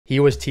He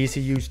was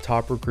TCU's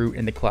top recruit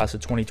in the class of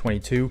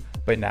 2022,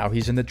 but now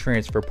he's in the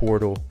transfer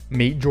portal.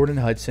 Meet Jordan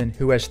Hudson,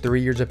 who has 3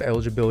 years of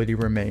eligibility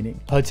remaining.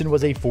 Hudson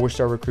was a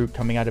 4-star recruit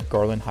coming out of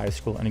Garland High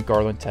School in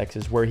Garland,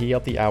 Texas, where he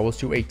helped the Owls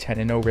to a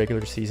 10-0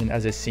 regular season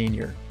as a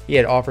senior. He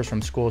had offers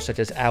from schools such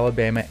as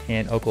Alabama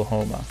and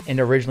Oklahoma, and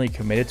originally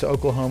committed to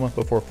Oklahoma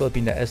before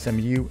flipping to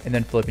SMU and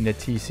then flipping to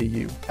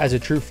TCU. As a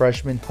true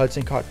freshman,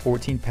 Hudson caught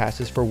 14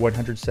 passes for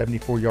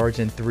 174 yards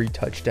and 3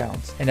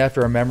 touchdowns. And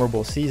after a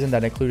memorable season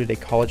that included a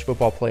college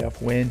football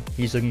playoff win,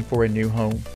 he's looking for a new home.